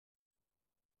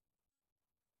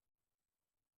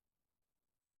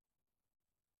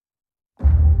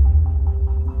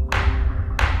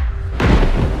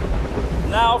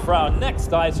Now for our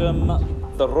next item,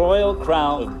 the Royal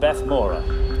Crown of Bethmora,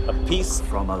 a piece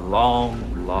from a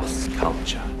long-lost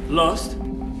culture. Lost?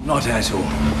 Not at all.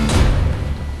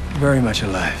 Very much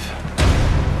alive.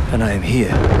 And I am here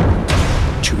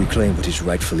to reclaim what is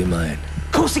rightfully mine.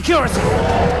 Call security!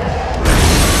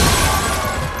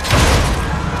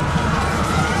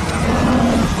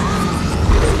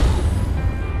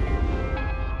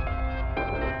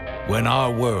 When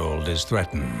our world is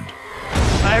threatened,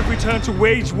 I have returned to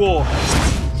wage war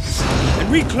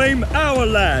and reclaim our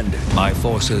land. by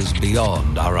forces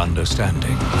beyond our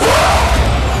understanding,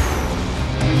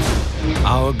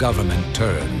 our government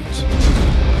turns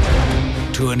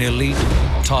to an elite,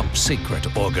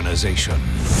 top-secret organization.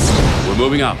 We're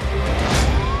moving up.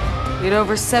 We had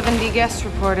over 70 guests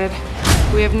reported.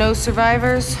 We have no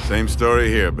survivors. Same story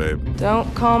here, babe.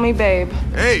 Don't call me babe.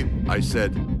 Abe, I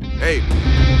said. Abe.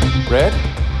 Red,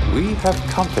 we have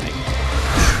company.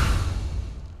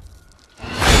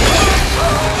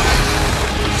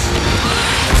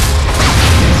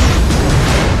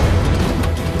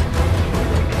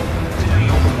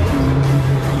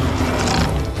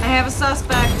 I have a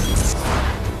suspect.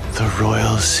 The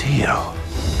Royal Seal.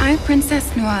 I'm Princess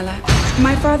Nuada.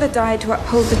 My father died to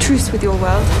uphold the truce with your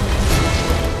world.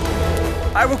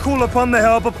 I will call upon the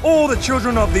help of all the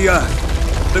children of the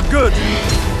earth. The good.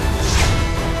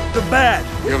 The bad.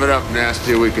 Give it up,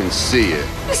 Nasty. We can see you.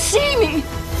 You see me?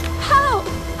 How?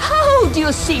 How do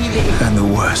you see me? And the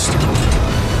worst.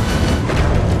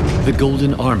 The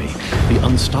Golden Army, the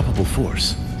unstoppable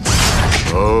force.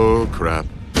 Oh, crap.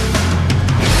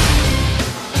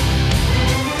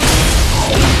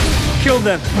 Kill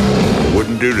them.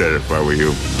 Wouldn't do that if I were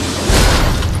you.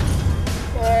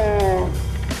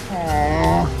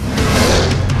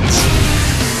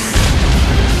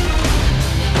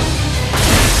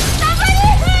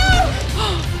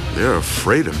 They're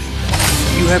afraid of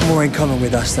me. You have more in common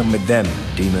with us than with them,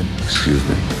 demon. Excuse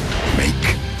me.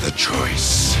 Make the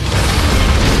choice.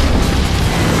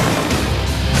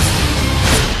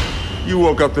 You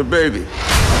woke up the baby.